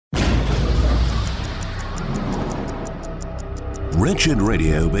Wretched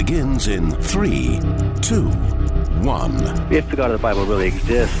Radio begins in 3, 2, 1. If the God of the Bible really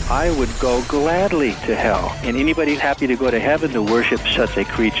exists, I would go gladly to hell. And anybody happy to go to heaven to worship such a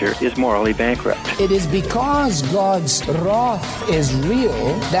creature is morally bankrupt. It is because God's wrath is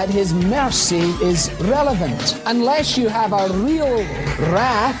real that his mercy is relevant. Unless you have a real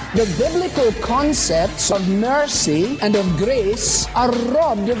wrath, the biblical concepts of mercy and of grace are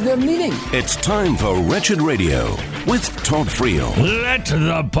robbed of their meaning. It's time for Wretched Radio with Todd Friel. Let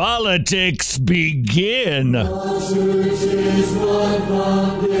the politics begin.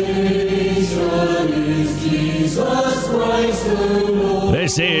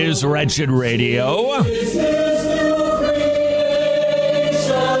 This is Wretched Radio.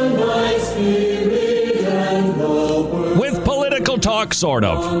 With political talk, sort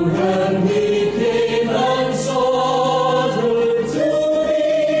of.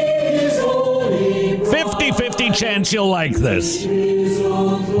 50-50 chance you'll like this.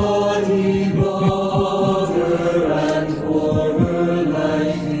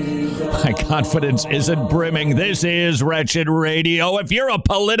 My confidence isn't brimming. This is Wretched Radio. If you're a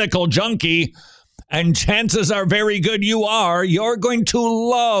political junkie, and chances are very good you are, you're going to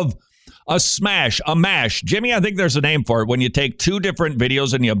love a mash. Jimmy, I think there's a name for it. When you take two different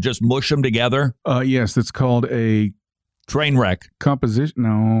videos and you just mush them together. Yes, it's called a train wreck. Composition.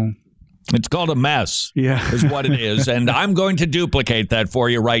 No. It's called a mess, yeah, is what it is. And I'm going to duplicate that for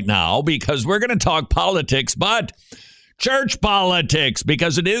you right now because we're going to talk politics, but church politics,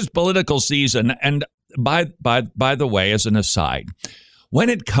 because it is political season. And by the way, as an aside, when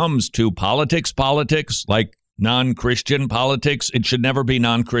it comes to politics, like non-Christian politics, it should never be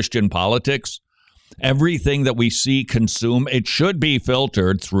non-Christian politics. Everything that we see, consume, it should be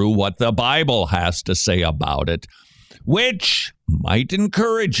filtered through what the Bible has to say about it, which might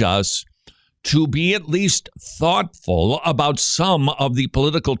encourage us to be at least thoughtful about some of the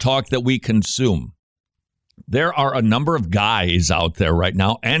political talk that we consume. There are a number of guys out there right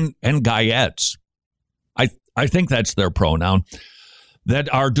now, and guyettes, I think that's their pronoun,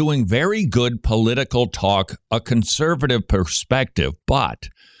 that are doing very good political talk, a conservative perspective. But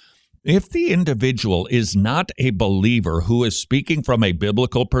if the individual is not a believer who is speaking from a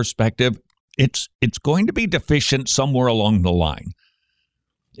biblical perspective, it's going to be deficient somewhere along the line.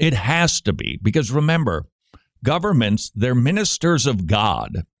 It has to be, because remember, governments, they're ministers of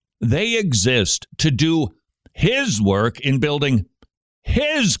God. They exist to do his work in building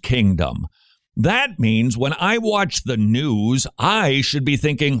his kingdom. That means when I watch the news, I should be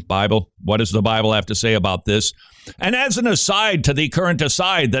thinking, Bible, what does the Bible have to say about this? And as an aside to the current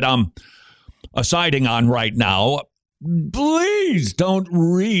aside that I'm assiding on right now, please don't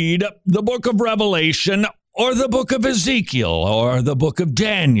read the book of Revelation or the book of Ezekiel or the book of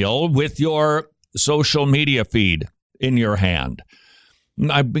Daniel with your social media feed in your hand.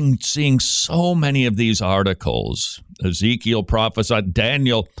 I've been seeing so many of these articles. Ezekiel prophesied,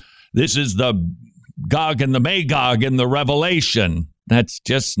 Daniel, this is the Gog and the Magog in the Revelation. That's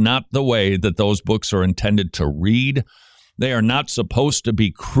just not the way that those books are intended to read. They are not supposed to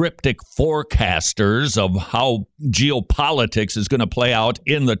be cryptic forecasters of how geopolitics is going to play out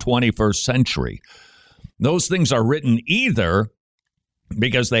in the 21st century. Those things are written either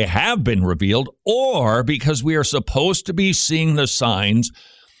because they have been revealed or because we are supposed to be seeing the signs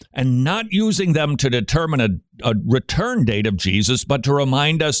and not using them to determine a return date of Jesus, but to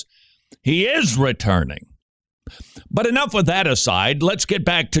remind us he is returning. But enough of that aside. Let's get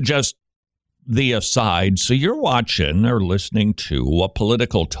back to just the aside. So you're watching or listening to a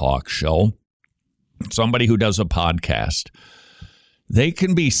political talk show, somebody who does a podcast. They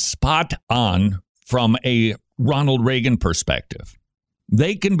can be spot on from a Ronald Reagan perspective.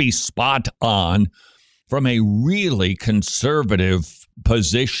 They can be spot on from a really conservative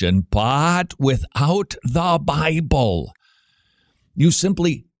position, but without the Bible. You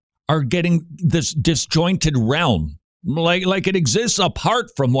simply are getting this disjointed realm, like it exists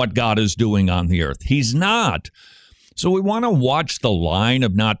apart from what God is doing on the earth. He's not. So we want to watch the line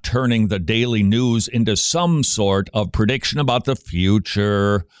of not turning the daily news into some sort of prediction about the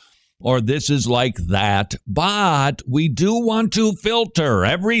future, or this is like that. But we do want to filter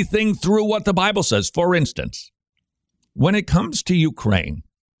everything through what the Bible says. For instance, when it comes to Ukraine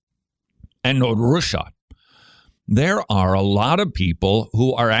and Russia, there are a lot of people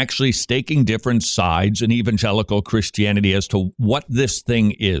who are actually staking different sides in evangelical Christianity as to what this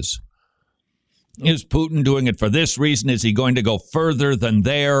thing is. Is Putin doing it for this reason? Is he going to go further than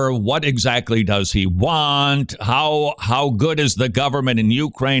there? What exactly does he want? How good is the government in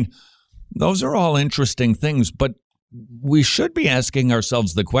Ukraine? Those are all interesting things, but we should be asking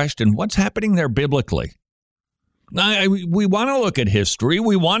ourselves the question, what's happening there biblically? We want to look at history.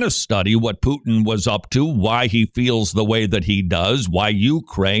 We want to study what Putin was up to, why he feels the way that he does, why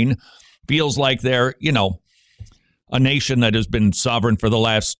Ukraine feels like they're, a nation that has been sovereign for the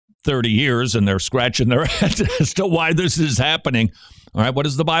last 30 years, and they're scratching their heads as to why this is happening. All right, what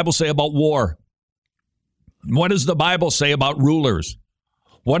does the Bible say about war? What does the Bible say about rulers?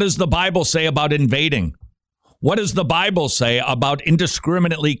 What does the Bible say about invading? What does the Bible say about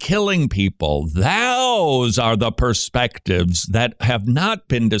indiscriminately killing people? Those are the perspectives that have not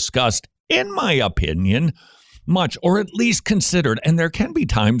been discussed, in my opinion, much, or at least considered. And there can be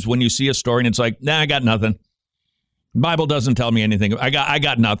times when you see a story and it's like, I got nothing. The Bible doesn't tell me anything. I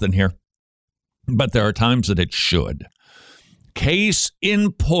got nothing here. But there are times that it should. Case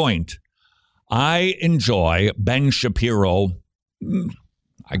in point, I enjoy Ben Shapiro.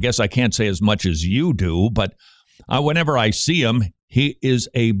 I guess I can't say as much as you do, but whenever I see him, he is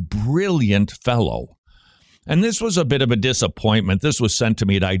a brilliant fellow. And this was a bit of a disappointment. This was sent to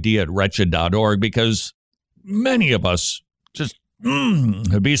me at idea@wretched.org because many of us just,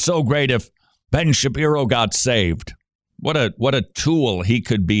 it'd be so great if Ben Shapiro got saved. What a tool he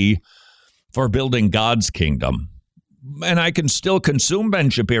could be for building God's kingdom. And I can still consume Ben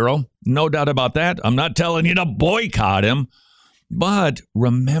Shapiro, no doubt about that. I'm not telling you to boycott him. But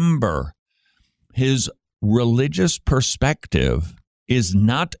remember, his religious perspective is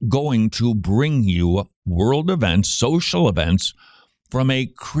not going to bring you world events, social events, from a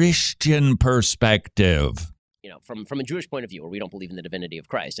Christian perspective. From a Jewish point of view, where we don't believe in the divinity of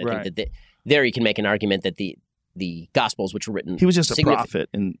Christ, I think that there you can make an argument that the Gospels, which were written, he was just a prophet.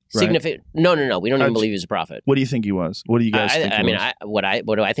 Significant? No. We don't even believe he was a prophet. What do you think he was? What do you guys think? What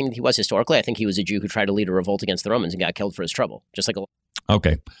do I think he was historically? I think he was a Jew who tried to lead a revolt against the Romans and got killed for his trouble. Just like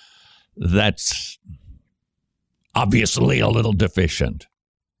Okay, that's obviously a little deficient.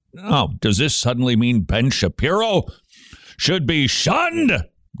 Oh, does this suddenly mean Ben Shapiro should be shunned?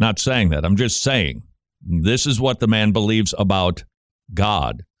 Not saying that. I'm just saying this is what the man believes about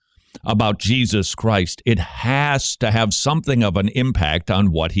God, about Jesus Christ. It has to have something of an impact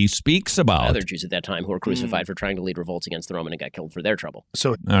on what he speaks about. Other Jews at that time who were crucified for trying to lead revolts against the Roman and got killed for their trouble.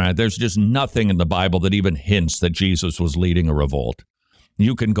 So, all right, there's just nothing in the Bible that even hints that Jesus was leading a revolt.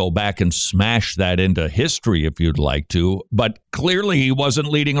 You can go back and smash that into history if you'd like to, but clearly he wasn't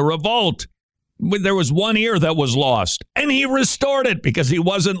leading a revolt. There was one ear that was lost, and he restored it because he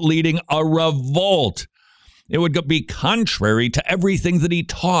wasn't leading a revolt. It would be contrary to everything that he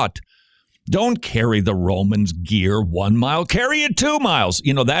taught. Don't carry the Romans' gear 1 mile, carry it 2 miles.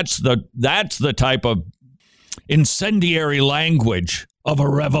 That's the type of incendiary language of a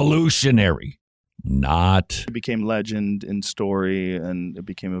revolutionary. Not. It became legend and story, and it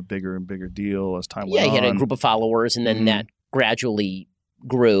became a bigger and bigger deal as time went on. Yeah, he had a group of followers, and then that gradually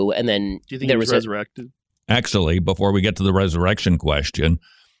grew, and then do you think he was resurrected? Actually, before we get to the resurrection question,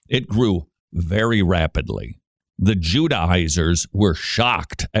 it grew very rapidly. The Judaizers were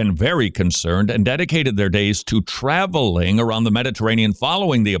shocked and very concerned and dedicated their days to traveling around the Mediterranean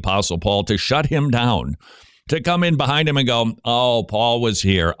following the Apostle Paul to shut him down, to come in behind him and go, oh, Paul was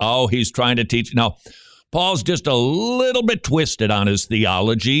here. Oh, he's trying to teach. No, Paul's just a little bit twisted on his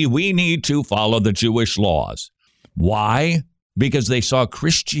theology. We need to follow the Jewish laws. Why? Because they saw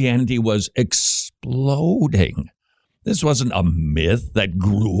Christianity was exploding. This wasn't a myth that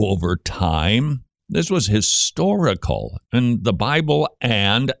grew over time. This was historical, and the Bible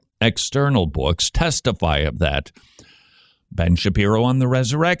and external books testify of that. Ben Shapiro on the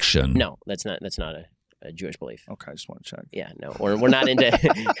resurrection. No, that's not a Jewish belief. Okay, I just want to check. Yeah, no, we're not into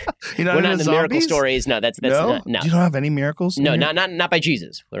You're not we're not into into miracle stories. No, that's no? no. You don't have any miracles? No, not by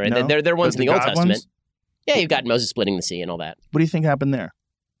Jesus. Right? No? They're ones in the Old Testament. Ones? Yeah, you've got Moses splitting the sea and all that. What do you think happened there?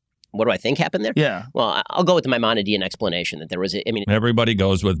 What do I think happened there? Yeah. Well, I'll go with the Maimonidean explanation that there was everybody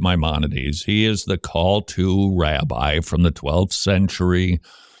goes with Maimonides. He is the call-to rabbi from the 12th century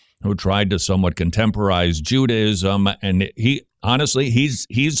who tried to somewhat contemporize Judaism. And he, honestly, he's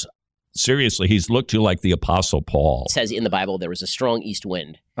looked to like the Apostle Paul. It says in the Bible there was a strong east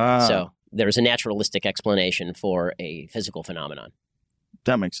wind. So there's a naturalistic explanation for a physical phenomenon.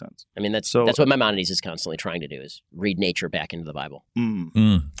 That makes sense. I mean, that's what Maimonides is constantly trying to do, is read nature back into the Bible.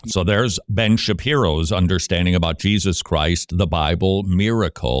 So there's Ben Shapiro's understanding about Jesus Christ, the Bible,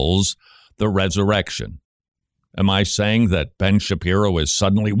 miracles, the resurrection. Am I saying that Ben Shapiro is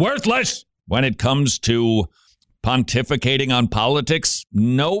suddenly worthless when it comes to pontificating on politics?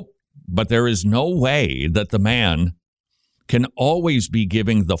 Nope. But there is no way that the man can always be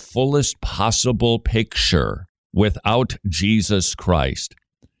giving the fullest possible picture without Jesus Christ.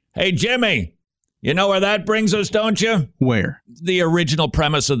 Hey, Jimmy, you know where that brings us, don't you? Where? The original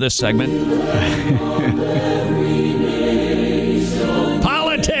premise of this segment.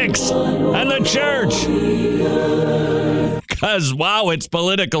 and the church. Because, wow, it's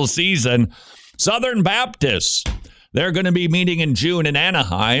political season. Southern Baptists, they're going to be meeting in June in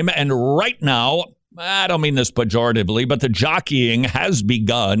Anaheim. And right now, I don't mean this pejoratively, but the jockeying has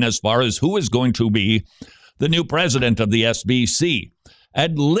begun as far as who is going to be the new president of the SBC.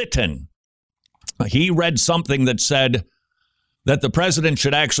 Ed Litton, he read something that said that the president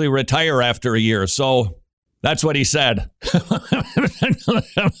should actually retire after a year. So that's what he said.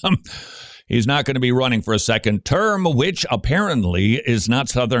 He's not going to be running for a second term, which apparently is not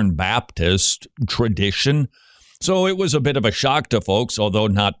Southern Baptist tradition. So it was a bit of a shock to folks, although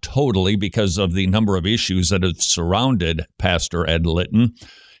not totally, because of the number of issues that have surrounded Pastor Ed Litton.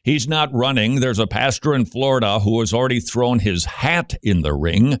 He's not running. There's a pastor in Florida who has already thrown his hat in the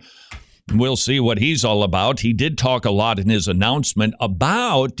ring. We'll see what he's all about. He did talk a lot in his announcement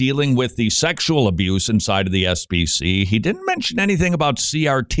about dealing with the sexual abuse inside of the SBC. He didn't mention anything about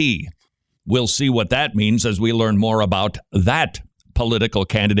CRT. We'll see what that means as we learn more about that political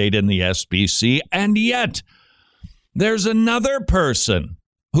candidate in the SBC. And yet, there's another person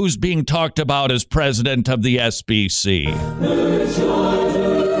who's being talked about as president of the SBC.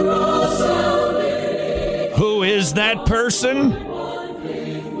 Who is that person?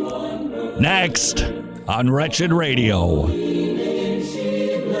 Next on Wretched Radio.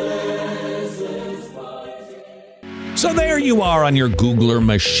 So there you are on your Googler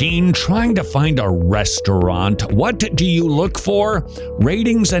machine trying to find a restaurant. What do you look for?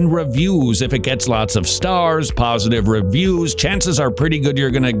 Ratings and reviews. If it gets lots of stars, positive reviews, chances are pretty good you're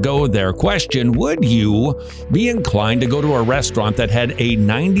going to go there. Question, would you be inclined to go to a restaurant that had a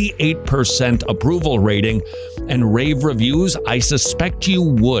 98% approval rating and rave reviews? I suspect you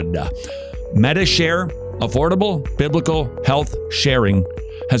would. Medi-Share, affordable biblical health sharing,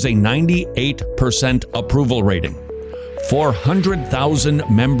 has a 98% approval rating. 400,000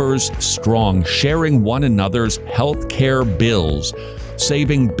 members strong, sharing one another's health care bills,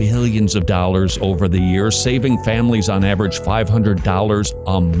 saving billions of dollars over the years, saving families on average $500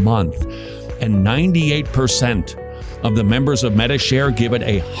 a month. And 98% of the members of Medi-Share give it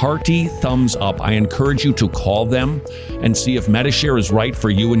a hearty thumbs up. I encourage you to call them and see if Medi-Share is right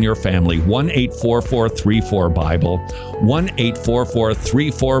for you and your family. 1-844-34-BIBLE.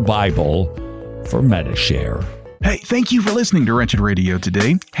 1-844-34-BIBLE for Medi-Share. Hey, thank you for listening to Wretched Radio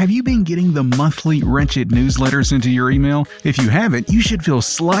today. Have you been getting the monthly Wretched newsletters into your email? If you haven't, you should feel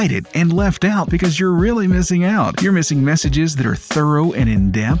slighted and left out because you're really missing out. You're missing messages that are thorough and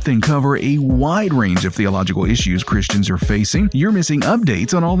in-depth and cover a wide range of theological issues Christians are facing. You're missing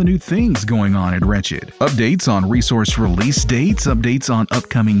updates on all the new things going on at Wretched. Updates on resource release dates, updates on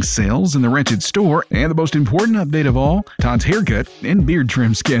upcoming sales in the Wretched store, and the most important update of all, Todd's haircut and beard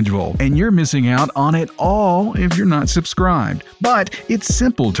trim schedule. And you're missing out on it all if you're not subscribed. But it's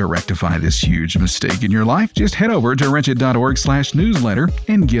simple to rectify this huge mistake in your life. Just head over to wretched.org/newsletter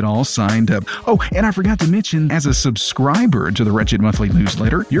and get all signed up. Oh, and I forgot to mention, as a subscriber to the Wretched Monthly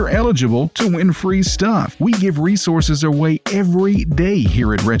Newsletter, you're eligible to win free stuff. We give resources away every day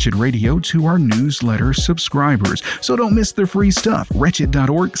here at Wretched Radio to our newsletter subscribers. So don't miss the free stuff.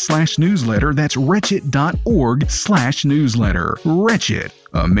 Wretched.org/newsletter. That's wretched.org/newsletter. Wretched.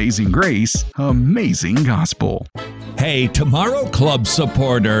 Amazing grace, amazing gospel. Hey, Tomorrow Club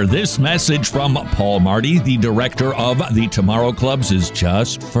supporter, this message from Paul Marty, the director of the Tomorrow Clubs, is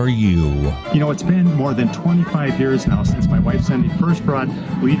just for you. You know, it's been more than 25 years now since my wife Cindy first brought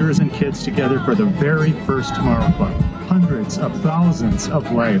leaders and kids together for the very first Tomorrow Club. Hundreds of thousands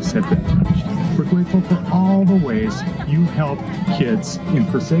of lives have been touched. We're grateful for all the ways you help kids in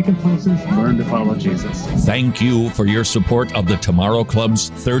forsaken places learn to follow Jesus. Thank you for your support of the Tomorrow Club's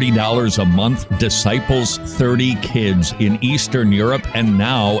 $30 a month Disciples 30 Kids in Eastern Europe and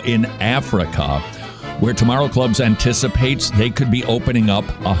now in Africa, where Tomorrow Clubs anticipates they could be opening up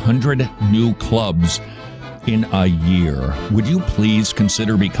 100 new clubs in a year. Would you please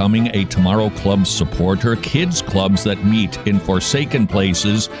consider becoming a Tomorrow Club supporter? Kids clubs that meet in forsaken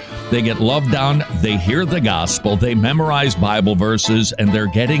places. They get loved on, they hear the gospel, they memorize Bible verses, and they're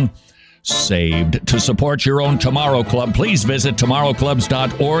getting saved. To support your own Tomorrow Club, please visit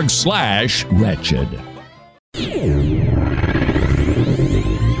tomorrowclubs.org/wretched.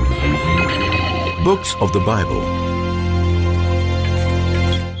 Books of the Bible.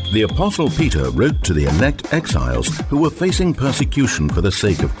 The Apostle Peter wrote to the elect exiles who were facing persecution for the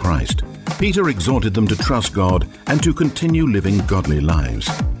sake of Christ. Peter exhorted them to trust God and to continue living godly lives.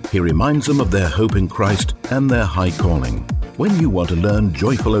 He reminds them of their hope in Christ and their high calling. When you want to learn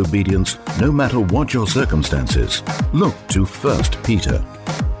joyful obedience, no matter what your circumstances, look to 1 Peter.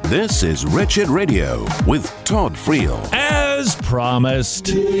 This is Wretched Radio with Todd Friel. As promised.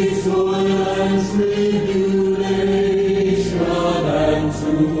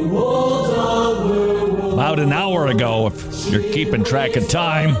 About an hour ago, if you're keeping track of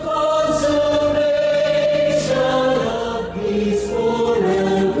time.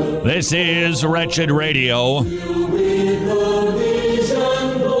 This is Wretched Radio.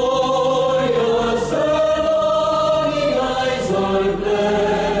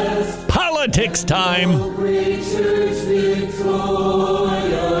 Politics time.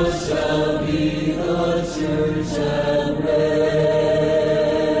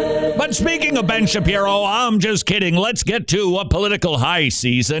 But speaking of Ben Shapiro, I'm just kidding. Let's get to a political high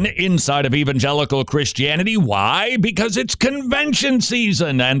season inside of evangelical Christianity. Why? Because it's convention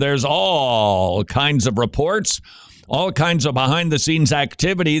season, and there's all kinds of reports, all kinds of behind-the-scenes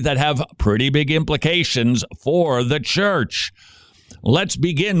activity that have pretty big implications for the church. Let's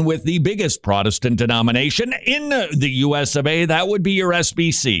begin with the biggest Protestant denomination in the U.S. of A. That would be your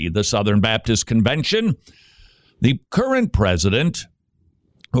SBC, the Southern Baptist Convention. The current president,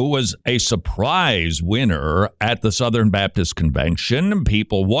 who was a surprise winner at the Southern Baptist Convention,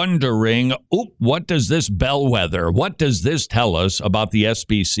 people wondering, what does this bellwether, what does this tell us about the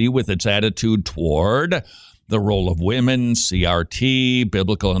SBC with its attitude toward the role of women, CRT,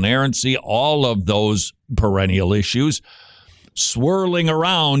 biblical inerrancy, all of those perennial issues swirling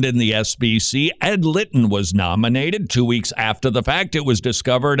around in the SBC. Ed Litton was nominated 2 weeks after the fact. It was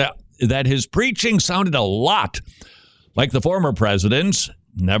discovered that his preaching sounded a lot like the former president's.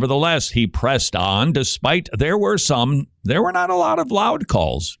 Nevertheless, he pressed on despite there were not a lot of loud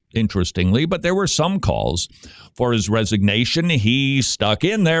calls, interestingly, but there were some calls for his resignation. He stuck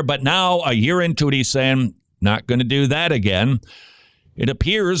in there, but now a year into it, he's saying, not going to do that again. It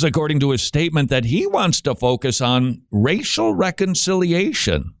appears, according to his statement, that he wants to focus on racial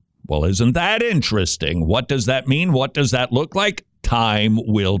reconciliation. Well, isn't that interesting? What does that mean? What does that look like? Time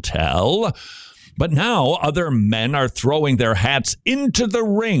will tell. But now other men are throwing their hats into the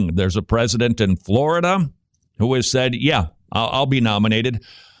ring. There's a president in Florida who has said, yeah, I'll be nominated.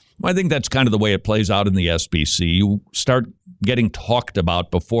 I think that's kind of the way it plays out in the SBC. You start getting talked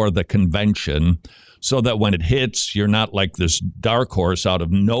about before the convention so that when it hits, you're not like this dark horse out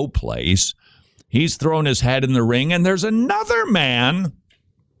of no place. He's thrown his hat in the ring, and there's another man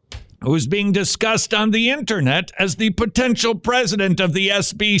who's being discussed on the internet as the potential president of the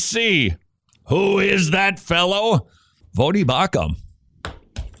SBC. Who is that fellow? Voddie Baucham.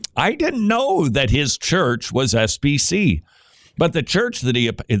 I didn't know that his church was SBC, but the church that he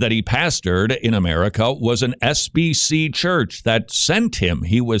pastored in America was an SBC church that sent him.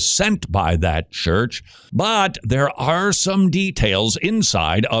 He was sent by that church, but there are some details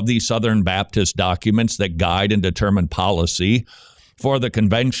inside of the Southern Baptist documents that guide and determine policy for the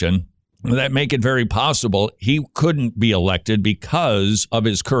convention that make it very possible he couldn't be elected because of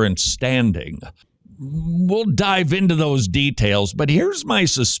his current standing. We'll dive into those details, but here's my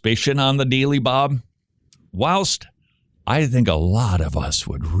suspicion on the dealie, Bob. Whilst I think a lot of us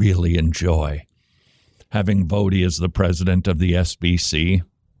would really enjoy having Voddie as the president of the SBC,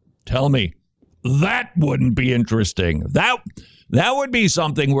 tell me, that wouldn't be interesting. That would be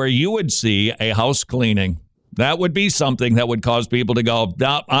something where you would see a house cleaning. That would be something that would cause people to go,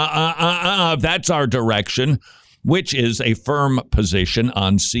 that's our direction, which is a firm position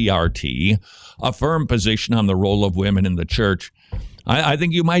on CRT, a firm position on the role of women in the church. I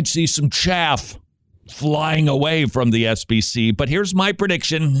think you might see some chaff flying away from the SBC, but here's my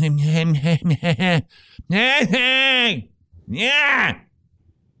prediction. Yeah.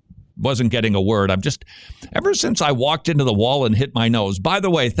 Wasn't getting a word. Ever since I walked into the wall and hit my nose. By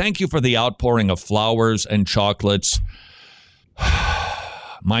the way, thank you for the outpouring of flowers and chocolates.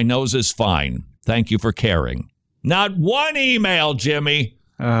 My nose is fine. Thank you for caring. Not one email, Jimmy.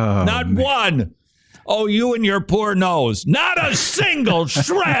 Not one. Oh, you and your poor nose. Not a single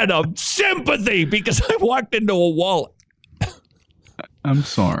shred of sympathy because I walked into a wall. I'm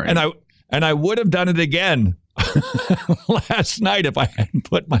sorry. And I would have done it again. Last night if I hadn't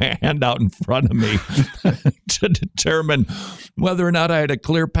put my hand out in front of me to determine whether or not I had a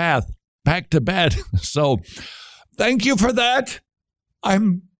clear path back to bed. So thank you for that. I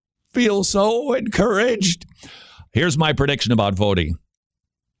feel so encouraged. Here's my prediction about voting.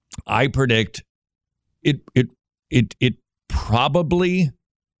 I predict it probably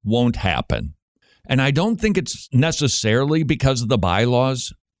won't happen. And I don't think it's necessarily because of the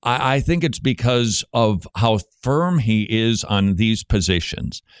bylaws. I think it's because of how firm he is on these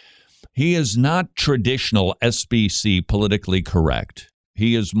positions. He is not traditional SBC politically correct.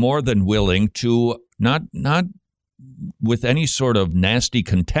 He is more than willing to not with any sort of nasty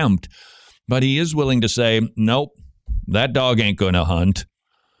contempt, but he is willing to say, nope, that dog ain't going to hunt.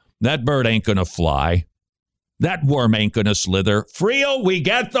 That bird ain't going to fly. That worm ain't going to slither. Frio, we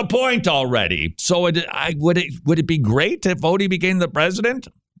get the point already. So would it be great if Vody became the president?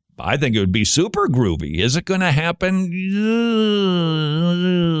 I think it would be super groovy. Is it going to happen?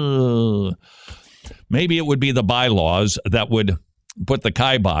 Maybe it would be the bylaws that would put the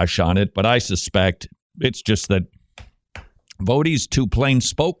kibosh on it, but I suspect it's just that Vody's too plain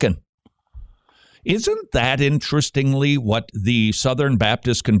spoken. Isn't that interestingly what the Southern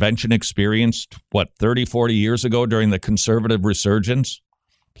Baptist Convention experienced, 30, 40 years ago during the conservative resurgence?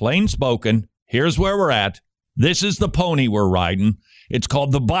 Plain spoken, here's where we're at. This is the pony we're riding. It's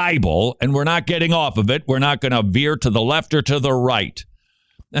called the Bible, and we're not getting off of it. We're not going to veer to the left or to the right.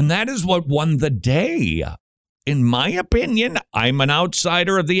 And that is what won the day. In my opinion, I'm an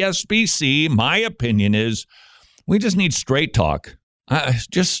outsider of the SBC. My opinion is we just need straight talk.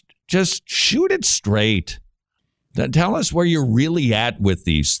 Just shoot it straight. Tell us where you're really at with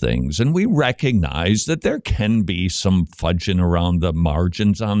these things. And we recognize that there can be some fudging around the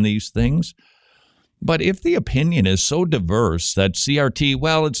margins on these things. But if the opinion is so diverse that CRT,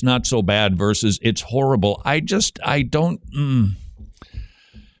 well, it's not so bad versus it's horrible, I don't.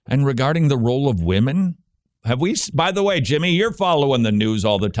 And regarding the role of women, by the way, Jimmy, you're following the news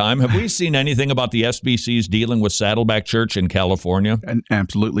all the time. Have we seen anything about the SBCs dealing with Saddleback Church in California?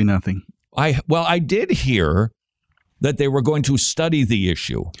 Absolutely nothing. I did hear that they were going to study the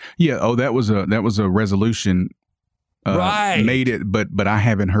issue. Yeah. Oh, that was a resolution. Right. Made it, but I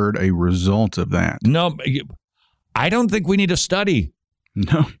haven't heard a result of that. No, I don't think we need a study.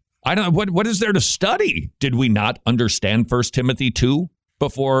 No. I don't. What is there to study? Did we not understand 1 Timothy 2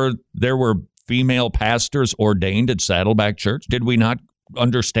 before there were female pastors ordained at Saddleback Church? Did we not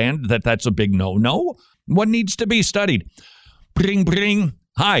understand that that's a big no-no? What needs to be studied? Bring, bring.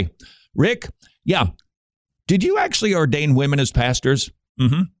 Hi, Rick. Yeah. Did you actually ordain women as pastors?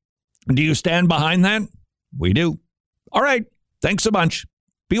 Mm-hmm. Do you stand behind that? We do. All right. Thanks a bunch.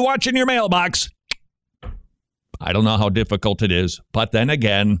 Be watching your mailbox. I don't know how difficult it is, but then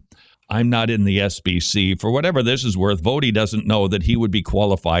again, I'm not in the SBC. For whatever this is worth, Vody doesn't know that he would be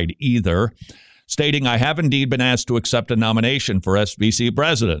qualified either, stating, I have indeed been asked to accept a nomination for SBC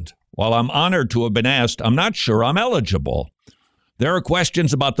president. While I'm honored to have been asked, I'm not sure I'm eligible. There are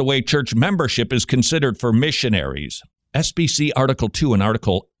questions about the way church membership is considered for missionaries. SBC Article 2 and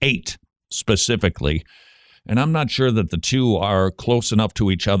Article 8 specifically. And I'm not sure that the two are close enough to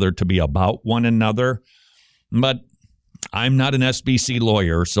each other to be about one another. But I'm not an SBC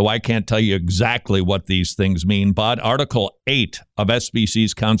lawyer, so I can't tell you exactly what these things mean. But Article 8 of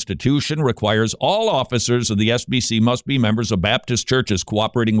SBC's Constitution requires all officers of the SBC must be members of Baptist churches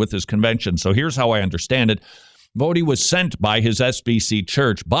cooperating with his convention. So here's how I understand it. Vody was sent by his SBC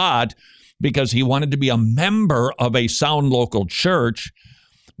church, but because he wanted to be a member of a sound local church,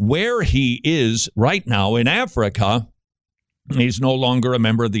 where he is right now in Africa, he's no longer a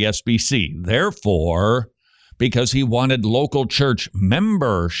member of the SBC. Therefore, because he wanted local church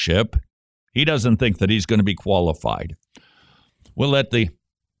membership, he doesn't think that he's going to be qualified. We'll let the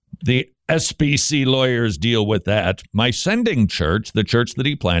SBC lawyers deal with that. My sending church, the church that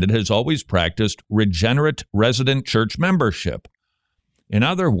he planted, has always practiced regenerate resident church membership. In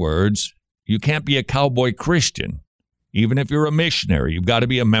other words, you can't be a cowboy Christian. Even if you're a missionary, you've got to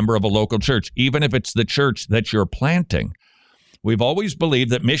be a member of a local church, even if it's the church that you're planting. We've always believed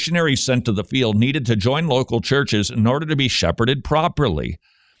that missionaries sent to the field needed to join local churches in order to be shepherded properly.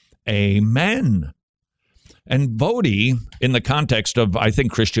 Amen. And Vody, in the context of, I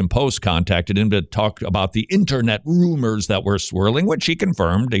think Christian Post contacted him to talk about the internet rumors that were swirling, which he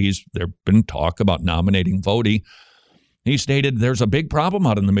confirmed. There's been talk about nominating Vody. He stated there's a big problem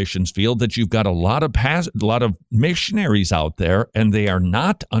out in the missions field that you've got a lot of missionaries out there, and they are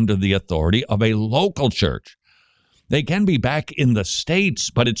not under the authority of a local church. They can be back in the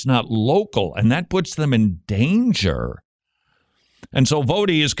States, but it's not local, and that puts them in danger. And so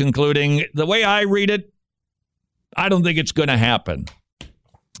Vody is concluding, the way I read it, I don't think it's going to happen.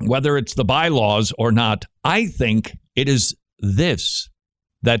 Whether it's the bylaws or not, I think it is this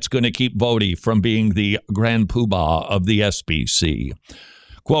that's going to keep Vody from being the grand poobah of the SBC.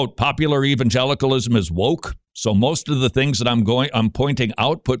 Quote, popular evangelicalism is woke, so most of the things that I'm pointing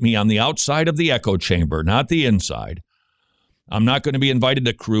out put me on the outside of the echo chamber, not the inside. I'm not going to be invited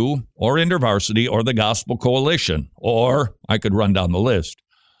to Cru or InterVarsity or the Gospel Coalition, or I could run down the list.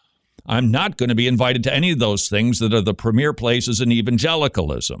 I'm not going to be invited to any of those things that are the premier places in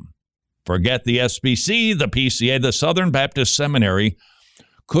evangelicalism. Forget the SBC, the PCA, the Southern Baptist Seminary.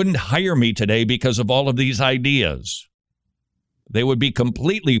 couldn't hire me today because of all of these ideas. They would be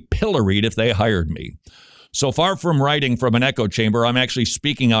completely pilloried if they hired me. So far from writing from an echo chamber, I'm actually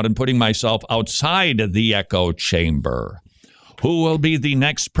speaking out and putting myself outside the echo chamber. Who will be the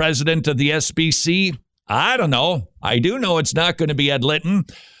next president of the SBC? I don't know. I do know it's not going to be Ed Litton,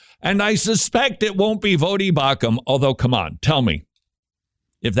 and I suspect it won't be Vodi Bakum, although, come on, tell me,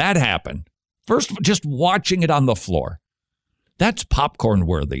 if that happened, first, just watching it on the floor, that's popcorn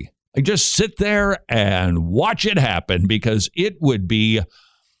worthy. I just sit there and watch it happen because it would be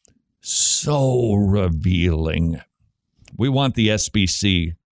so revealing. We want the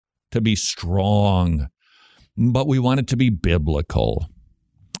SBC to be strong, but we want it to be biblical.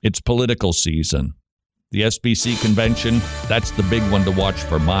 It's political season. The SBC convention, that's the big one to watch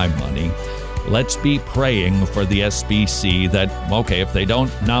for my money. Let's be praying for the SBC that, okay, if they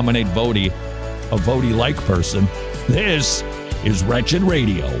don't nominate Vodi, a Vodi-like person, this is Wretched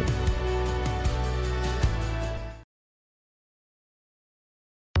Radio.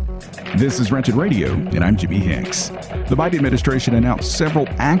 This is Wretched Radio, and I'm Jimmy Hicks. The Biden administration announced several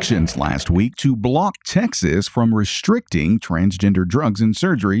actions last week to block Texas from restricting transgender drugs and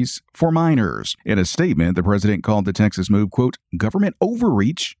surgeries for minors. In a statement, the president called the Texas move, quote, government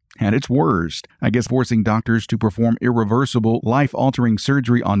overreach at its worst. I guess forcing doctors to perform irreversible, life-altering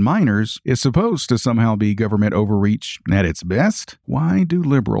surgery on minors is supposed to somehow be government overreach at its best. Why do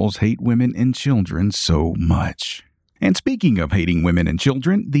liberals hate women and children so much? And speaking of hating women and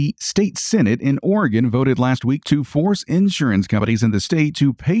children, the state Senate in Oregon voted last week to force insurance companies in the state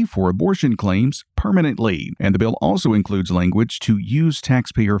to pay for abortion claims permanently. And the bill also includes language to use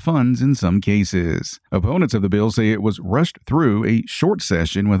taxpayer funds in some cases. Opponents of the bill say it was rushed through a short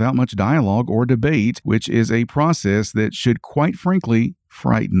session without much dialogue or debate, which is a process that should, quite frankly,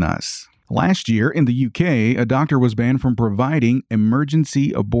 frighten us. Last year in the UK, a doctor was banned from providing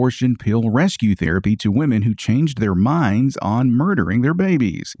emergency abortion pill rescue therapy to women who changed their minds on murdering their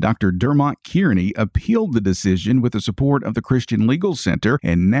babies. Dr. Dermot Kearney appealed the decision with the support of the Christian Legal Center,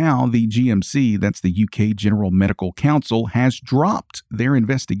 and now the GMC, that's the UK General Medical Council, has dropped their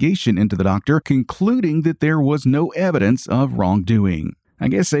investigation into the doctor, concluding that there was no evidence of wrongdoing. I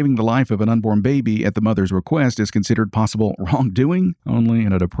guess saving the life of an unborn baby at the mother's request is considered possible wrongdoing, only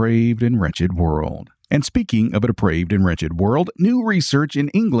in a depraved and wretched world. And speaking of a depraved and wretched world, new research in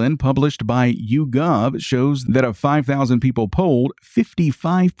England published by YouGov shows that of 5,000 people polled,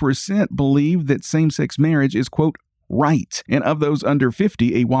 55% believe that same-sex marriage is, quote, right. And of those under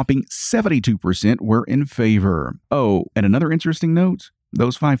 50, a whopping 72% were in favor. Oh, and another interesting note,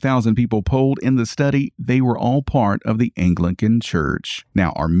 those 5,000 people polled in the study, they were all part of the Anglican Church.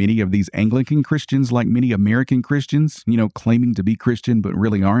 Now, are many of these Anglican Christians like many American Christians, claiming to be Christian but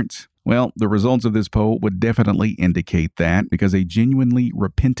really aren't? Well, the results of this poll would definitely indicate that, because a genuinely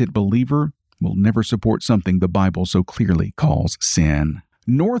repentant believer will never support something the Bible so clearly calls sin.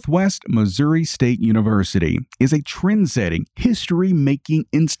 Northwest Missouri State University is a trend-setting, history-making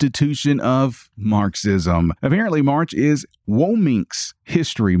institution of Marxism. Apparently, March is Wominks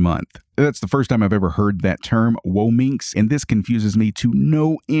History Month. That's the first time I've ever heard that term, Wominks, and this confuses me to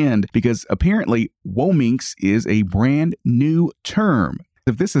no end because apparently Wominks is a brand new term.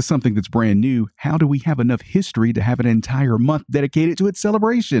 If this is something that's brand new, how do we have enough history to have an entire month dedicated to its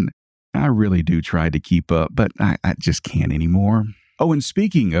celebration? I really do try to keep up, but I just can't anymore. Oh, and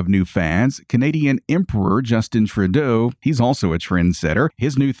speaking of new fads, Canadian Emperor Justin Trudeau, he's also a trendsetter.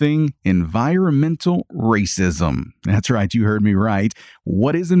 His new thing, environmental racism. That's right, you heard me right.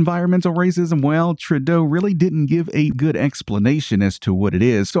 What is environmental racism? Well, Trudeau really didn't give a good explanation as to what it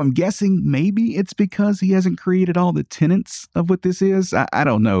is. So I'm guessing maybe it's because he hasn't created all the tenets of what this is. I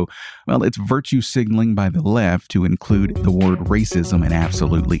don't know. Well, it's virtue signaling by the left to include the word racism in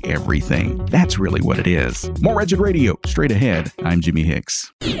absolutely everything. That's really what it is. More Wretched Radio, straight ahead. I'm Jimmy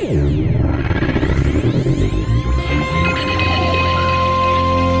Hicks.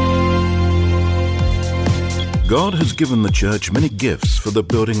 God has given the church many gifts for the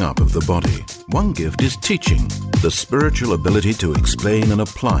building up of the body. One gift is teaching, the spiritual ability to explain and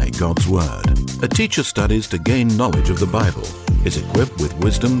apply God's Word. A teacher studies to gain knowledge of the Bible, is equipped with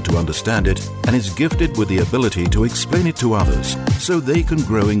wisdom to understand it, and is gifted with the ability to explain it to others so they can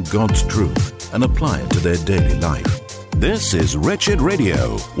grow in God's truth and apply it to their daily life. This is Wretched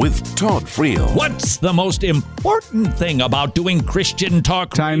Radio with Todd Friel. What's the most important thing about doing Christian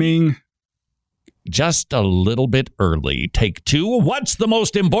talk? Timing. Just a little bit early. Take two. What's the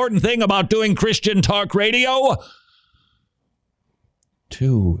most important thing about doing Christian talk radio?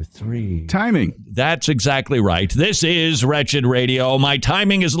 2, 3. Timing. That's exactly right. This is Wretched Radio. My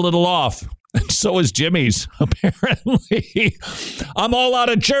timing is a little off. And so is Jimmy's, apparently. I'm all out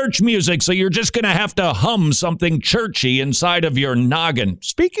of church music, so you're just going to have to hum something churchy inside of your noggin.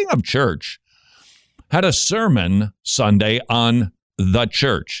 Speaking of church, had a sermon Sunday on the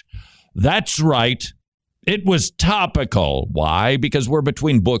church. That's right. It was topical. Why? Because we're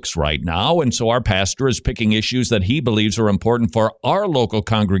between books right now, and so our pastor is picking issues that he believes are important for our local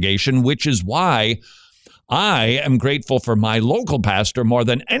congregation, which is why I am grateful for my local pastor more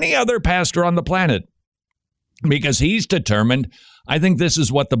than any other pastor on the planet, because he's determined, I think this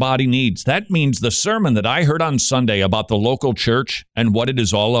is what the body needs. That means the sermon that I heard on Sunday about the local church and what it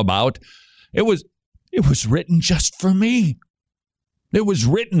is all about, it was written just for me. It was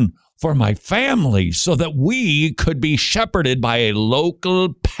written for my family so that we could be shepherded by a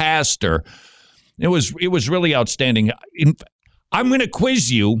local pastor. It was really outstanding. I'm going to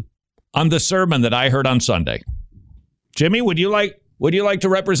quiz you on the sermon that I heard on Sunday. Jimmy, would you like to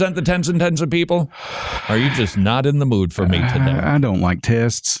represent the tens and tens of people? Are you just not in the mood for me today? I don't like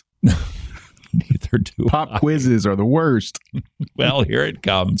tests. Neither do Pop quizzes are the worst. Well, here it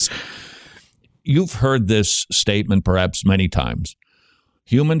comes. You've heard this statement perhaps many times.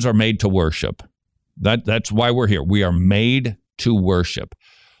 Humans are made to worship. That's why we're here. We are made to worship.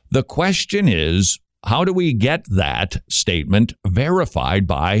 The question is, how do we get that statement verified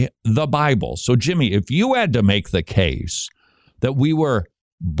by the Bible? So, Jimmy, if you had to make the case that we were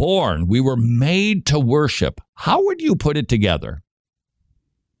made to worship, how would you put it together?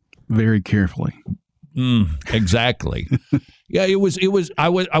 Very carefully. Exactly. Yeah, I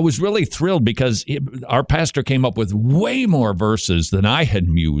was really thrilled because our pastor came up with way more verses than I had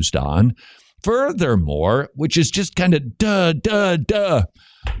mused on. Furthermore, which is just kind of duh.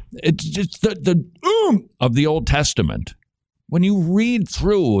 It's just the of the Old Testament. When you read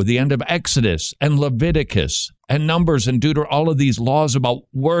through the end of Exodus and Leviticus and Numbers and Deuteronomy, all of these laws about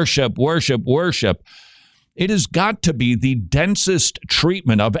worship, it has got to be the densest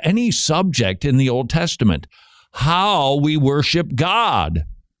treatment of any subject in the Old Testament. How we worship God.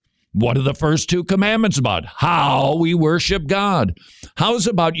 What are the first two commandments about? How we worship God. How's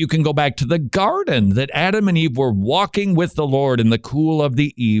about you can go back to the garden that Adam and Eve were walking with the Lord in the cool of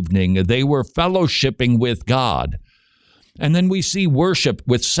the evening. They were fellowshipping with God. And then we see worship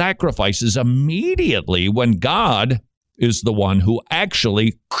with sacrifices immediately when God is the one who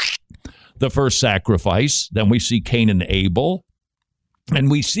actually the first sacrifice. Then we see Cain and Abel.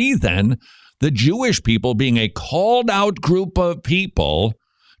 And we see then the Jewish people being a called out group of people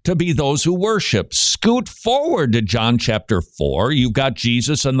to be those who worship. Scoot forward to John chapter 4. You've got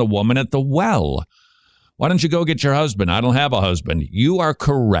Jesus and the woman at the well. Why don't you go get your husband? I don't have a husband. You are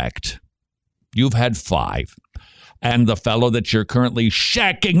correct. You've had 5. And the fellow that you're currently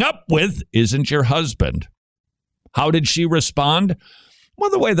shacking up with isn't your husband. How did she respond? Well,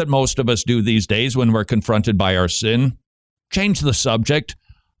 the way that most of us do these days when we're confronted by our sin. Change the subject.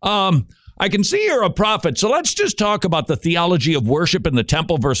 I can see you're a prophet, so let's just talk about the theology of worship in the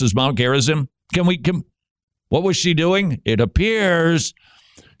temple versus Mount Gerizim. What was she doing? It appears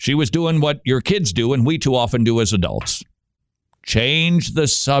she was doing what your kids do and we too often do as adults. Change the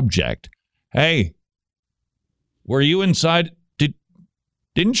subject. Hey, were you inside?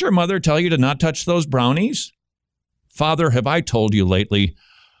 Didn't your mother tell you to not touch those brownies? Father, have I told you lately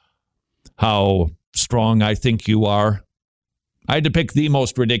how strong I think you are? I had to pick the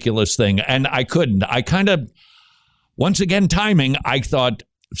most ridiculous thing, and I couldn't. I kind of, once again, timing, I thought,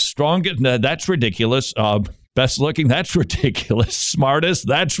 that's ridiculous. Best looking, that's ridiculous. Smartest,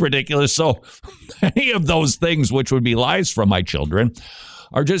 that's ridiculous. So any of those things, which would be lies from my children,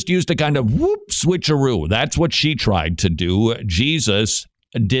 are just used to kind of switcheroo. That's what she tried to do. Jesus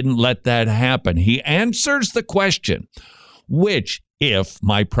didn't let that happen. He answers the question, which, if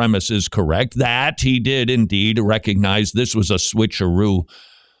my premise is correct, that he did indeed recognize this was a switcheroo.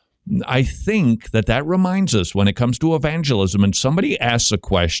 I think that reminds us when it comes to evangelism and somebody asks a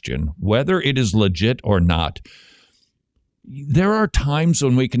question, whether it is legit or not, there are times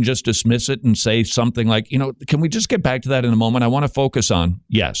when we can just dismiss it and say something like, can we just get back to that in a moment? I want to focus on,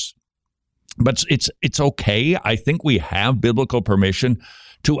 yes. But it's okay. I think we have biblical permission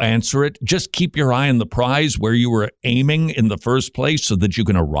to answer it. Just keep your eye on the prize where you were aiming in the first place so that you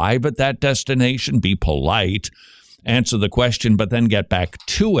can arrive at that destination. Be polite, answer the question, but then get back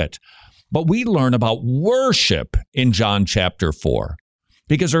to it. But we learn about worship in John chapter 4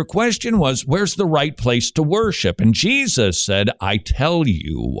 because her question was, where's the right place to worship? And Jesus said, I tell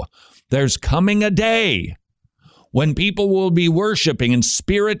you, there's coming a day when people will be worshiping in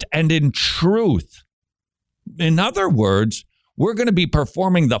spirit and in truth. In other words, we're going to be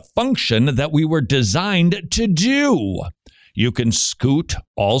performing the function that we were designed to do. You can scoot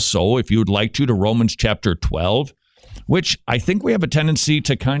also, if you would like to Romans chapter 12, which I think we have a tendency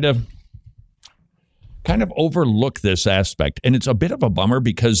to kind of overlook this aspect. And it's a bit of a bummer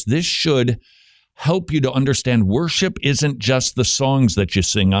because this should help you to understand worship isn't just the songs that you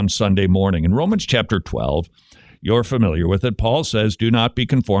sing on Sunday morning. In Romans chapter 12, you're familiar with it. Paul says, do not be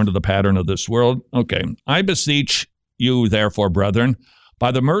conformed to the pattern of this world. Okay. I beseech you, therefore, brethren,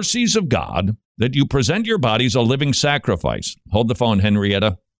 by the mercies of God, that you present your bodies a living sacrifice. Hold the phone,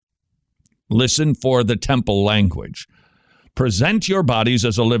 Henrietta. Listen for the temple language. Present your bodies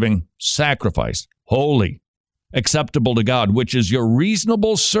as a living sacrifice, holy, acceptable to God, which is your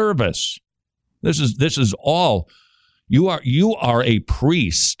reasonable service. This is all. You are a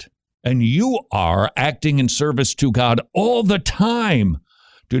priest, and you are acting in service to God all the time.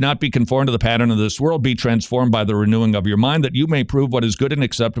 Do not be conformed to the pattern of this world. Be transformed by the renewing of your mind, that you may prove what is good and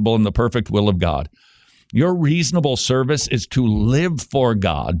acceptable in the perfect will of God. Your reasonable service is to live for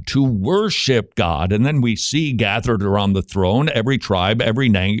God, to worship God. And then we see gathered around the throne, every tribe, every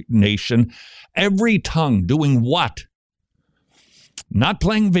nation, every tongue doing what? Not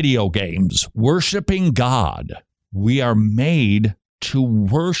playing video games, worshiping God. We are made to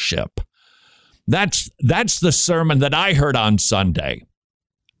worship. That's the sermon that I heard on Sunday.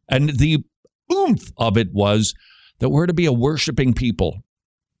 And the oomph of it was that we're to be a worshiping people.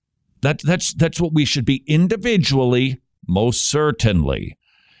 That's what we should be individually, most certainly.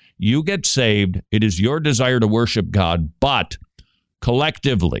 You get saved, it is your desire to worship God, but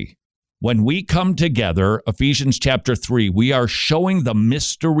collectively, when we come together, Ephesians chapter 3, we are showing the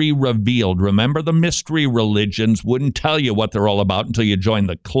mystery revealed. Remember, the mystery religions wouldn't tell you what they're all about until you join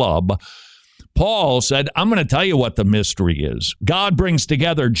the club. Paul said, I'm going to tell you what the mystery is. God brings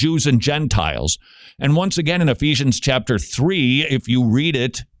together Jews and Gentiles. And once again, in Ephesians chapter 3, if you read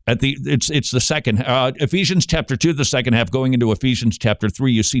it, it's the second, Ephesians chapter 2, the second half, going into Ephesians chapter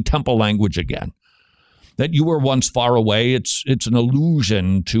 3, you see temple language again. That you were once far away, it's an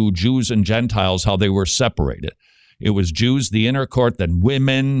allusion to Jews and Gentiles, how they were separated. It was Jews, the inner court, then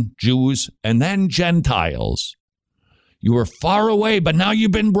women, Jews, and then Gentiles. You were far away, but now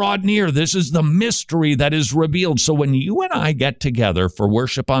you've been brought near. This is the mystery that is revealed. So when you and I get together for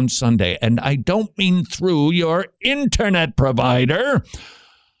worship on Sunday, and I don't mean through your internet provider,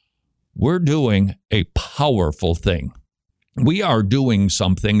 we're doing a powerful thing. We are doing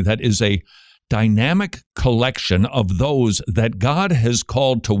something that is a dynamic collection of those that God has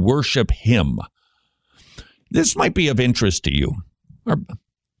called to worship Him. This might be of interest to you. I'm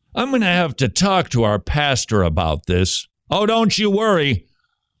going to have to talk to our pastor about this. Oh, don't you worry.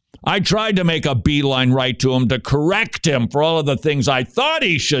 I tried to make a beeline right to him to correct him for all of the things I thought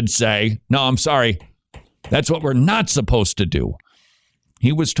he should say. No, I'm sorry. That's what we're not supposed to do.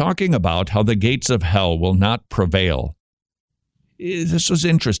 He was talking about how the gates of hell will not prevail. This was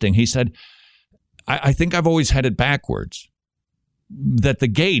interesting. He said, I think I've always had it backwards, that the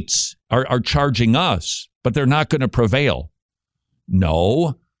gates are charging us, but they're not going to prevail.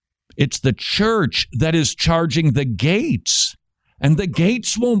 No, it's the church that is charging the gates, and the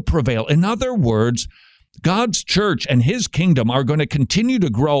gates won't prevail. In other words, God's church and His kingdom are going to continue to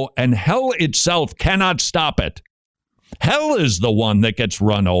grow, and hell itself cannot stop it. Hell is the one that gets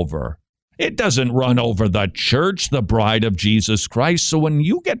run over. It doesn't run over the church, the bride of Jesus Christ. So when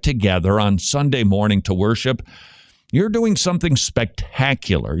you get together on Sunday morning to worship, you're doing something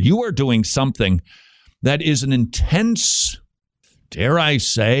spectacular. You are doing something that is an intense, dare I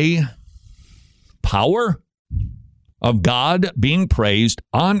say, power of God being praised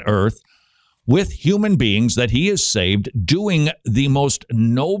on earth with human beings that He has saved, doing the most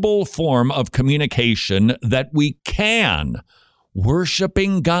noble form of communication that we can.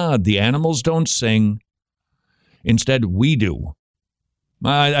 Worshiping God. The animals don't sing. Instead, we do.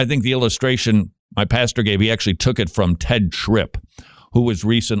 I think the illustration my pastor gave, he actually took it from Ted Tripp, who was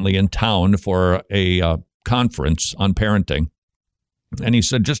recently in town for a conference on parenting. And he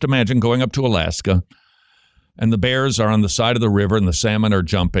said, just imagine going up to Alaska, and the bears are on the side of the river, and the salmon are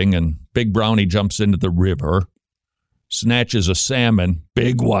jumping, and Big Brownie jumps into the river, snatches a salmon,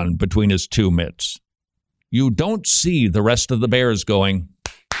 big one, between his two mitts. You don't see the rest of the bears going,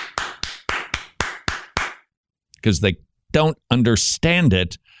 because they don't understand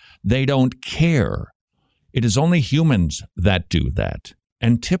it. They don't care. It is only humans that do that.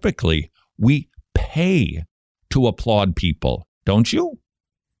 And typically, we pay to applaud people, don't you?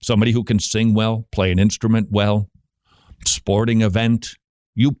 Somebody who can sing well, play an instrument well, sporting event.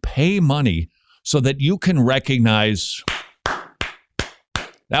 You pay money so that you can recognize,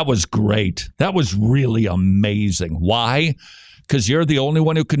 that was great. That was really amazing. Why? Because you're the only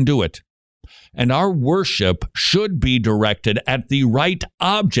one who can do it. and our worship should be directed at the right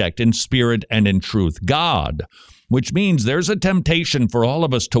object in spirit and in truth, God, which means there's a temptation for all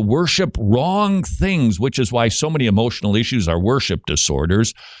of us to worship wrong things, which is why so many emotional issues are worship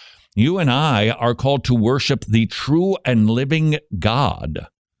disorders. You and I are called to worship the true and living God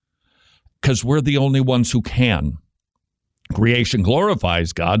because we're the only ones who can. Creation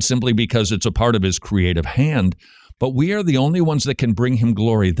glorifies God simply because it's a part of his creative hand, but we are the only ones that can bring him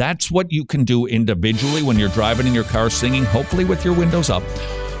glory. That's what you can do individually when you're driving in your car singing, hopefully with your windows up.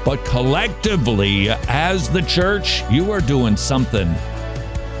 But collectively, as the church, you are doing something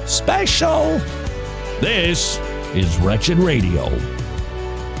special. This is Wretched Radio.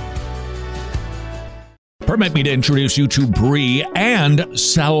 Permit me to introduce you to Brie and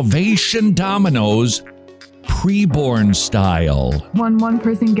Salvation Dominoes Preborn style. When one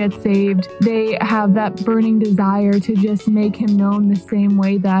person gets saved, they have that burning desire to just make him known the same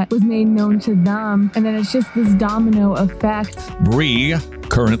way that was made known to them. And then it's just this domino effect. Brie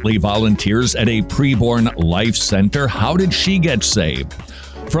currently volunteers at a preborn life center. How did she get saved?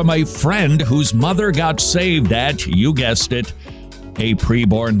 From a friend whose mother got saved at, you guessed it, a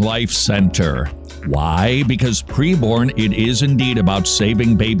preborn life center. Why? Because preborn, it is indeed about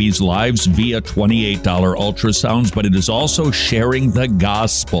saving babies' lives via $28 ultrasounds, but it is also sharing the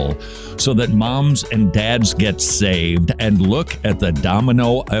gospel so that moms and dads get saved. And look at the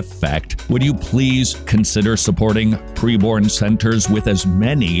domino effect. Would you please consider supporting preborn centers with as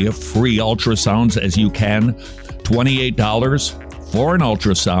many free ultrasounds as you can? $28 for an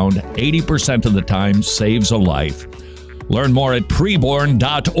ultrasound, 80% of the time saves a life. Learn more at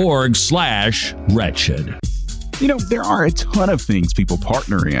preborn.org/wretched. You know, there are a ton of things people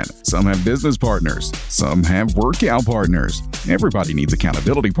partner in. Some have business partners. Some have workout partners. Everybody needs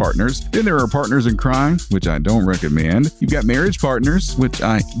accountability partners. Then there are partners in crime, which I don't recommend. You've got marriage partners, which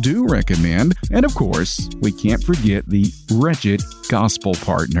I do recommend. And of course, we can't forget the Wretched Gospel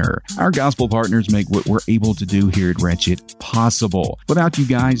Partner. Our gospel partners make what we're able to do here at Wretched possible. Without you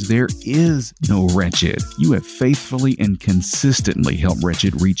guys, there is no Wretched. You have faithfully and consistently helped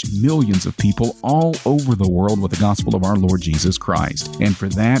Wretched reach millions of people all over the world with the gospel of our Lord Jesus Christ. And for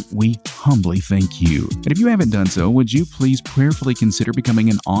that, we humbly thank you. And if you haven't done so, would you please prayerfully consider becoming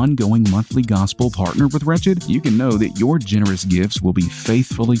an ongoing monthly gospel partner with Wretched? You can know that your generous gifts will be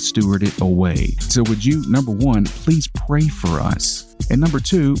faithfully stewarded away. So would you, number one, please pray for us? And number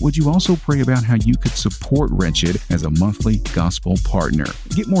two, would you also pray about how you could support Wretched as a monthly gospel partner?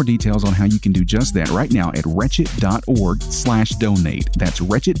 Get more details on how you can do just that right now at wretched.org/donate. That's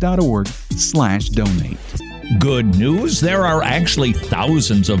wretched.org/donate. Good news, there are actually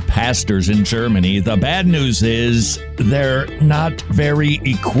thousands of pastors in Germany. The bad news is they're not very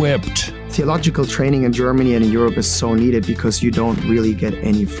equipped. Theological training in Germany and in Europe is so needed because you don't really get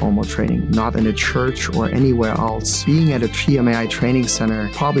any formal training, not in a church or anywhere else. Being at a TMAI training center,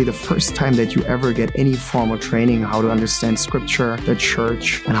 probably the first time that you ever get any formal training, how to understand scripture, the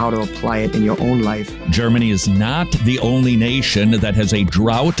church, and how to apply it in your own life. Germany is not the only nation that has a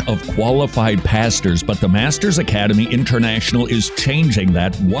drought of qualified pastors, but the Masters Academy International is changing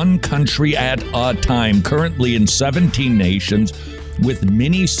that one country at a time, currently in 17 nations, with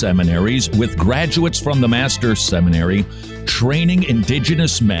mini seminaries, with graduates from the Master's Seminary, training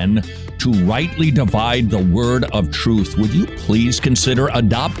indigenous men to rightly divide the word of truth. Would you please consider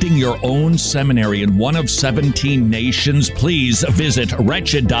adopting your own seminary in one of 17 nations? Please visit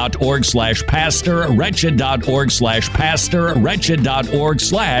wretched.org/pastor, wretched.org/pastor,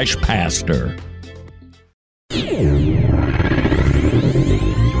 wretched.org/pastor.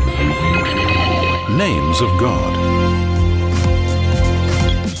 Names of God.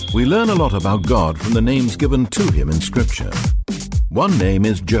 We learn a lot about God from the names given to him in Scripture. One name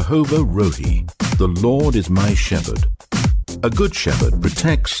is Jehovah Rohi. The Lord is my shepherd. A good shepherd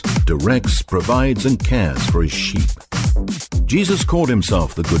protects, directs, provides, and cares for his sheep. Jesus called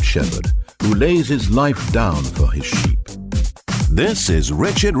himself the Good Shepherd, who lays his life down for his sheep. This is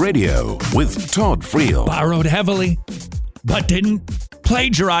Wretched Radio with Todd Friel. Borrowed heavily, but didn't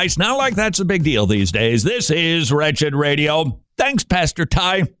plagiarize. Not like that's a big deal these days. This is Wretched Radio. Thanks, Pastor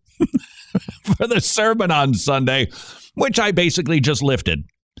Ty, for the sermon on Sunday, which I basically just lifted.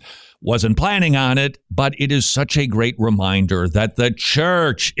 Wasn't planning on it, but it is such a great reminder that the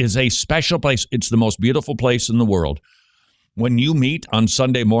church is a special place. It's the most beautiful place in the world. When you meet on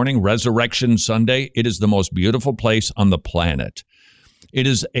Sunday morning, Resurrection Sunday, it is the most beautiful place on the planet. It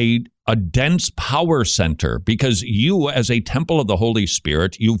is a dense power center because you, as a temple of the Holy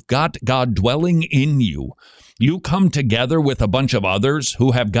Spirit, you've got God dwelling in you. You come together with a bunch of others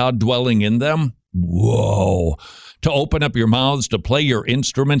who have God dwelling in them. Whoa. to open up your mouths, to play your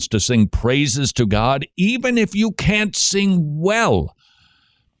instruments, to sing praises to God, even if you can't sing well.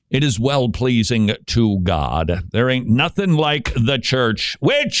 It is well-pleasing to God. There ain't nothing like the church,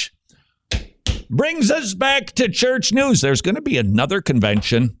 which brings us back to church news. There's going to be another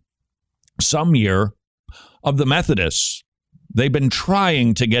convention some year of the Methodists. They've been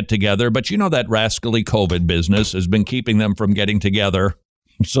trying to get together, but you know that rascally COVID business has been keeping them from getting together.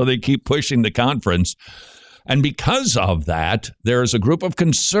 So they keep pushing the conference. And because of that, there's a group of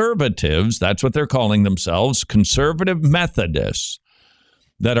conservatives, that's what they're calling themselves, conservative Methodists,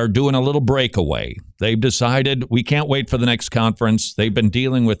 that are doing a little breakaway. They've decided we can't wait for the next conference. They've been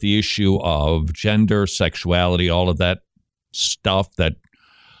dealing with the issue of gender, sexuality, all of that stuff that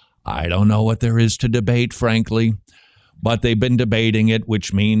I don't know what there is to debate, frankly. But they've been debating it,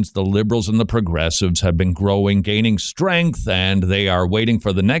 which means the liberals and the progressives have been growing, gaining strength, and they are waiting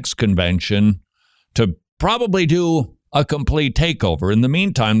for the next convention to probably do a complete takeover. In the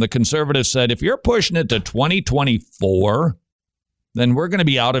meantime, the conservatives said, if you're pushing it to 2024, then we're going to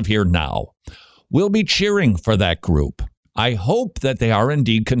be out of here now. We'll be cheering for that group. I hope that they are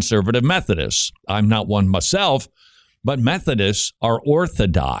indeed conservative Methodists. I'm not one myself, but Methodists are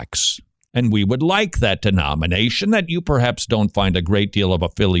orthodox. And we would like that denomination that you perhaps don't find a great deal of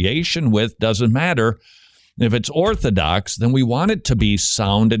affiliation with. Doesn't matter. If it's orthodox, then we want it to be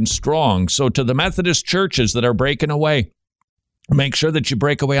sound and strong. So to the Methodist churches that are breaking away, make sure that you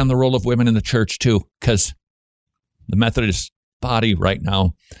break away on the role of women in the church too, because the Methodist body right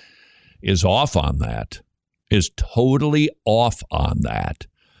now is off on that, is totally off on that.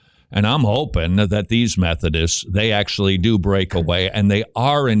 And I'm hoping that these Methodists, they actually do break away, and they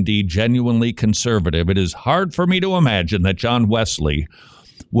are indeed genuinely conservative. It is hard for me to imagine that John Wesley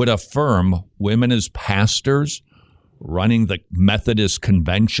would affirm women as pastors running the Methodist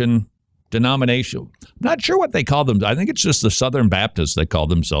convention denomination. I'm not sure what they call them. I think it's just the Southern Baptists that call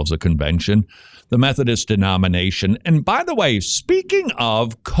themselves a convention, the Methodist denomination. And by the way, speaking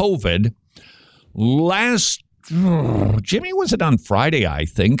of COVID, Jimmy, was it on Friday, I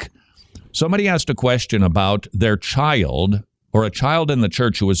think? Somebody asked a question about their child or a child in the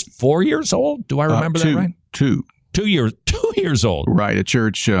church who was 4 years old. Do I remember that right? 2 years old. Right. A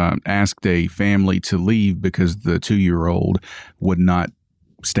church asked a family to leave because the 2-year-old would not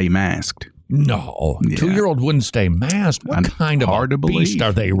stay masked. No, yeah. 2-year-old wouldn't stay masked. What kind of a beast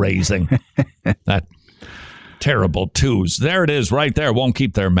are they raising? That terrible twos. There it is right there. Won't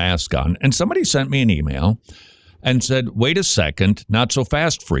keep their mask on. And somebody sent me an email and said, wait a second, not so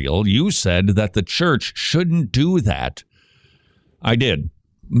fast, Friel. You said that the church shouldn't do that. I did,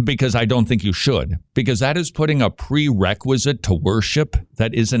 because I don't think you should, because that is putting a prerequisite to worship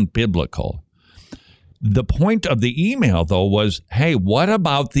that isn't biblical. The point of the email, though, was, hey, what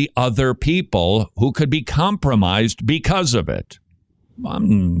about the other people who could be compromised because of it?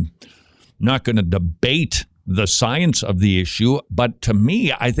 I'm not going to debate the science of the issue, but to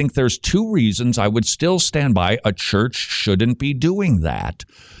me, I think there's 2 reasons I would still stand by a church shouldn't be doing that.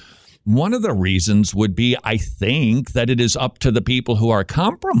 One of the reasons would be, I think, that it is up to the people who are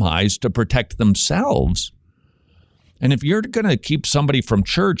compromised to protect themselves. And if you're going to keep somebody from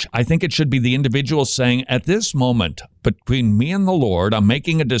church, I think it should be the individual saying, at this moment, between me and the Lord, I'm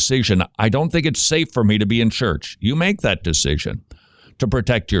making a decision. I don't think it's safe for me to be in church. You make that decision to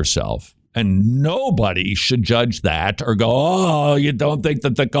protect yourself. And nobody should judge that or go, oh, you don't think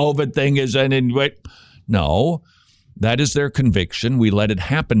that the COVID thing is in it? No, that is their conviction. We let it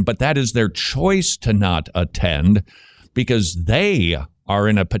happen. But that is their choice to not attend because they are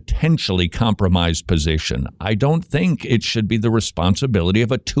in a potentially compromised position. I don't think it should be the responsibility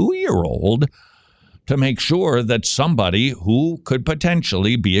of a 2-year-old to make sure that somebody who could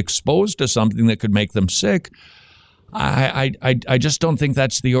potentially be exposed to something that could make them sick, I just don't think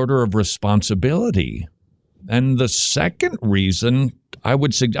that's the order of responsibility. And the second reason I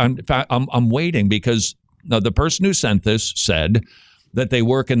would suggest, I'm waiting because the person who sent this said that they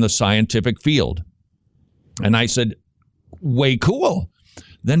work in the scientific field. And I said, way cool.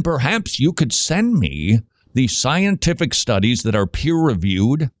 Then perhaps you could send me the scientific studies that are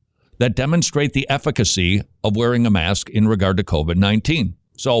peer-reviewed that demonstrate the efficacy of wearing a mask in regard to COVID-19.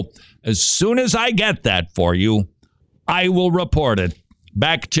 So as soon as I get that for you, I will report it.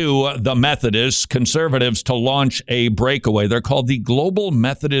 Back to the Methodists, conservatives to launch a breakaway. They're called the Global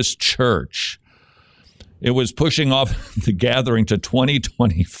Methodist Church. It was pushing off the gathering to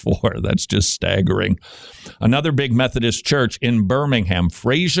 2024. That's just staggering. Another big Methodist church in Birmingham,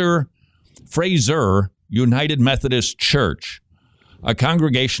 Fraser United Methodist Church, a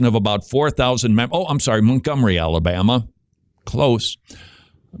congregation of about 4,000 members. Montgomery, Alabama. Close.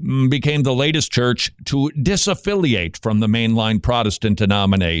 became the latest church to disaffiliate from the mainline Protestant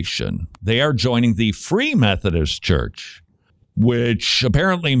denomination. They are joining the Free Methodist Church, which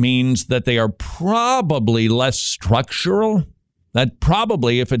apparently means that they are probably less structural. That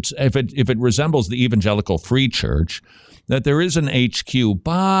probably, if it resembles the Evangelical Free Church, that there is an HQ,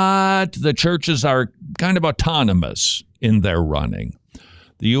 but the churches are kind of autonomous in their running.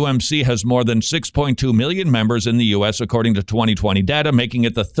 The UMC has more than 6.2 million members in the U.S., according to 2020 data, making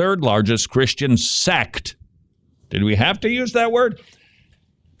it the third largest Christian sect. Did we have to use that word?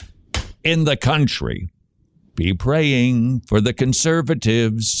 In the country. Be praying for the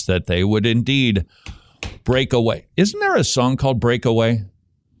conservatives that they would indeed break away. Isn't there a song called Break Away?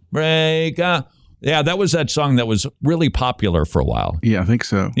 Yeah, that was that song that was really popular for a while. Yeah, I think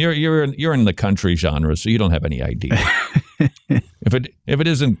so. You're in the country genre, so you don't have any idea. If it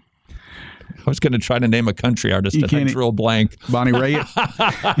isn't, I was going to try to name a country artist, and I drew a blank. Bonnie Raitt?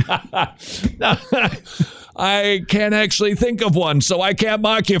 No, I can't actually think of one, so I can't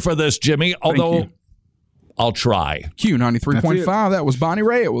mock you for this, Jimmy, although I'll try. Q93.5, that was Bonnie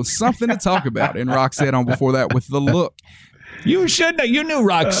Raitt. It was something to talk about. And Roxette on before that with The Look. You should know. You knew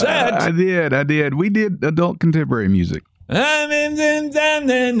Roxette. I did. We did adult contemporary music. I'm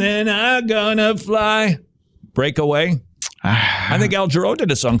gonna fly. Break Away. I think Al Jarreau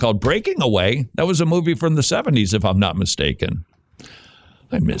did a song called Breaking Away. That was a movie from the 70s, if I'm not mistaken.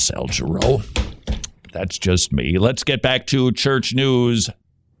 I miss Al Jarreau. That's just me. Let's get back to church news,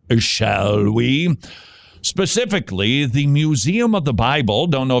 shall we? Specifically, the Museum of the Bible.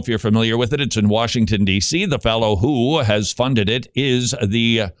 Don't know if you're familiar with it. It's in Washington, D.C. The fellow who has funded it is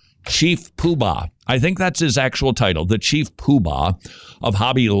the Chief Poobah. I think that's his actual title. The Chief Poobah of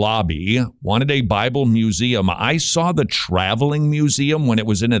Hobby Lobby wanted a Bible museum. I saw the traveling museum when it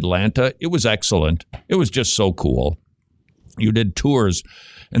was in Atlanta. It was excellent. It was just so cool. You did tours,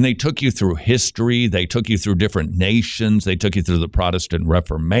 and they took you through history. They took you through different nations. They took you through the Protestant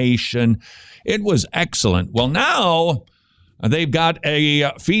Reformation. It was excellent. Well, now they've got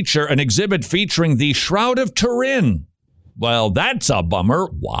an exhibit featuring the Shroud of Turin. Well, that's a bummer.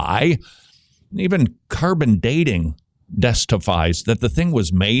 Why? Even carbon dating testifies that the thing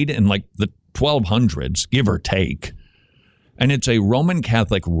was made in like the 1200s, give or take. And it's a Roman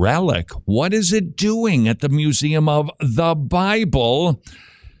Catholic relic. What is it doing at the Museum of the Bible?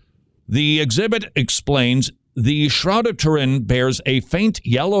 The exhibit explains the Shroud of Turin bears a faint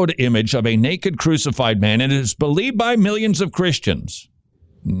yellowed image of a naked crucified man and is believed by millions of Christians.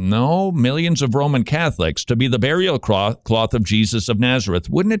 No, millions of Roman Catholics to be the burial cloth of Jesus of Nazareth.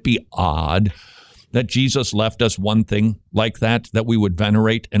 Wouldn't it be odd that Jesus left us one thing like that we would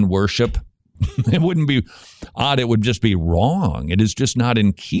venerate and worship? It wouldn't be odd. It would just be wrong. It is just not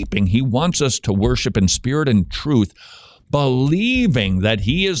in keeping. He wants us to worship in spirit and truth, believing that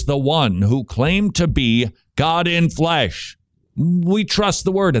he is the one who claimed to be God in flesh. We trust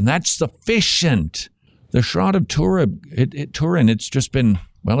the word, and that's sufficient. The Shroud of Turin, it's just been,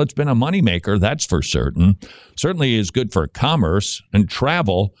 well, it's been a moneymaker, that's for certain. Certainly is good for commerce and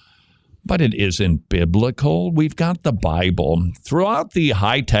travel, but it isn't biblical. We've got the Bible. Throughout the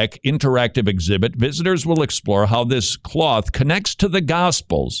high-tech interactive exhibit, visitors will explore how this cloth connects to the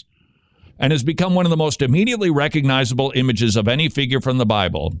Gospels and has become one of the most immediately recognizable images of any figure from the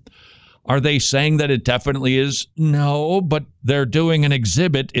Bible. Are they saying that it definitely is? No, but they're doing an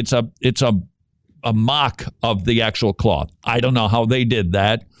exhibit. It's a mock of the actual cloth. I don't know how they did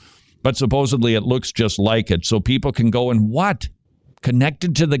that, but supposedly it looks just like it. So people can go and what?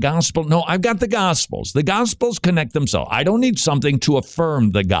 Connected to the gospel? No, I've got the Gospels. The Gospels connect themselves. I don't need something to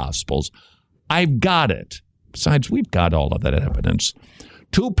affirm the Gospels. I've got it. Besides, we've got all of that evidence.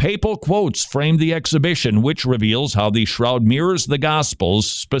 2 papal quotes frame the exhibition, which reveals how the shroud mirrors the Gospels.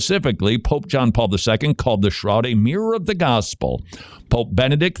 Specifically, Pope John Paul II called the shroud a mirror of the gospel. Pope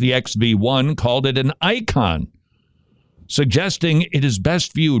Benedict, the XV1, called it an icon, suggesting it is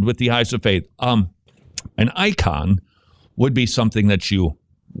best viewed with the eyes of faith. An icon would be something that you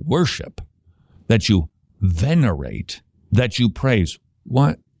worship, that you venerate, that you praise.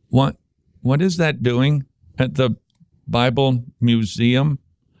 What is that doing at the Bible Museum?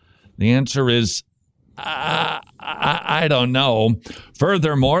 The answer is, I don't know.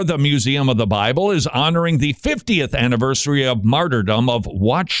 Furthermore, the Museum of the Bible is honoring the 50th anniversary of martyrdom of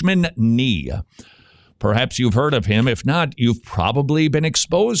Watchman Nee. Perhaps you've heard of him. If not, you've probably been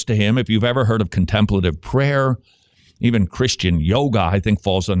exposed to him if you've ever heard of contemplative prayer. Even Christian yoga, I think,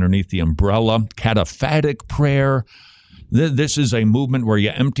 falls underneath the umbrella. Cataphatic prayer. This is a movement where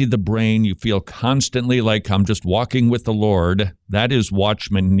you empty the brain. You feel constantly like I'm just walking with the Lord. That is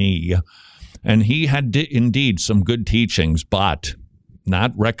Watchman Nee. And he had indeed some good teachings, but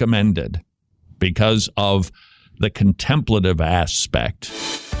not recommended because of the contemplative aspect.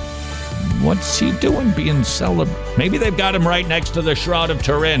 What's he doing being celebrated? Maybe they've got him right next to the Shroud of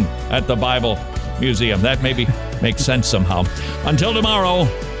Turin at the Bible Museum. That maybe makes sense somehow. Until tomorrow,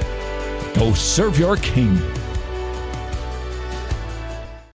 go serve your king.